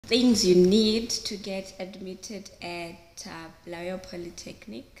things you need to get admitted at Bulawayo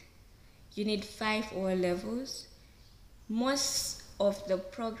Polytechnic. You need 5 O-levels. Most of the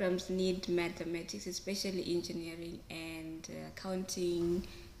programs need mathematics, especially engineering and accounting,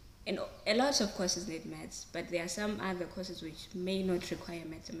 and a lot of courses need maths, but there are some other courses which may not require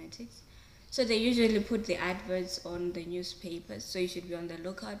mathematics. So they usually put the adverts on the newspapers, so you should be on the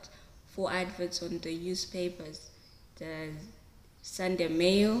lookout for adverts on the newspapers. The Sunday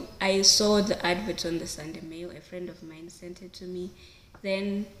Mail, I saw the advert on the Sunday Mail, a friend of mine sent it to me.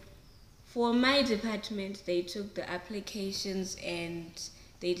 Then for my department, they took the applications and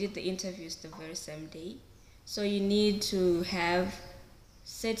they did the interviews the very same day. So you need to have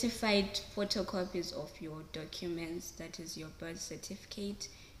certified photocopies of your documents, that is your birth certificate,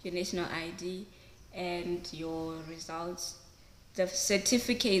 your national ID, and your results, the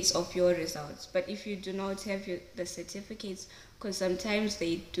certificates of your results. But if you do not have the certificates, because sometimes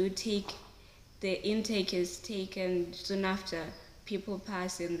they do take, the intake is taken soon after people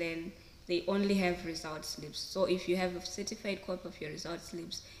pass, and then they only have result slips. So if you have a certified copy of your result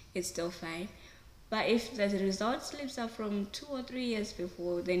slips, it's still fine. But if the result slips are from 2 or 3 years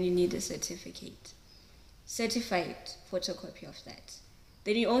before, then you need a certificate, certified photocopy of that.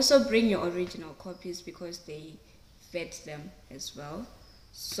 Then you also bring your original copies because they vet them as well.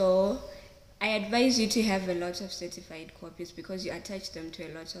 So I advise you to have a lot of certified copies because you attach them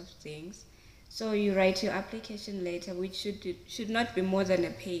to a lot of things. So you write your application letter, which should not be more than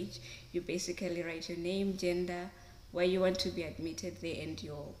a page. You basically write your name, gender, why you want to be admitted there, and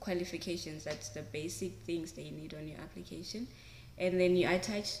your qualifications. That's the basic things that you need on your application. And then you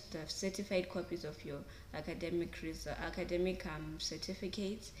attach the certified copies of your academic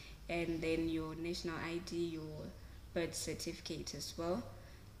certificates, and then your national ID, your birth certificate as well.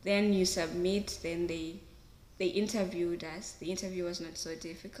 Then you submit. Then they interviewed us. The interview was not so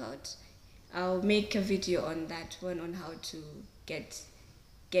difficult. I'll make a video on that one, on how to get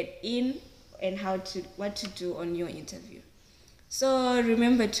in and what to do on your interview. So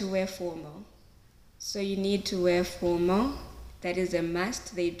remember to wear formal. So you need to wear formal. That is a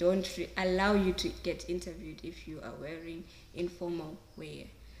must. They don't allow you to get interviewed if you are wearing informal wear.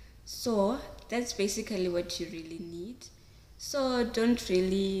 So that's basically what you really need. So don't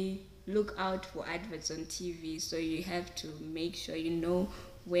really look out for adverts on TV. So you have to make sure you know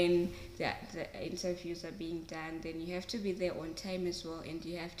when the interviews are being done. Then you have to be there on time as well, and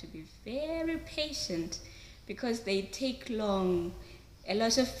you have to be very patient because they take long. A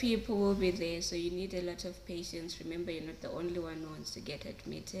lot of people will be there, so you need a lot of patience. Remember, you're not the only one who wants to get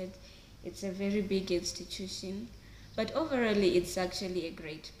admitted. It's a very big institution, but overall it's actually a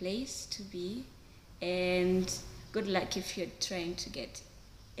great place to be, and good luck if you're trying to get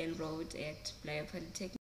enrolled at Bulawayo Polytechnic.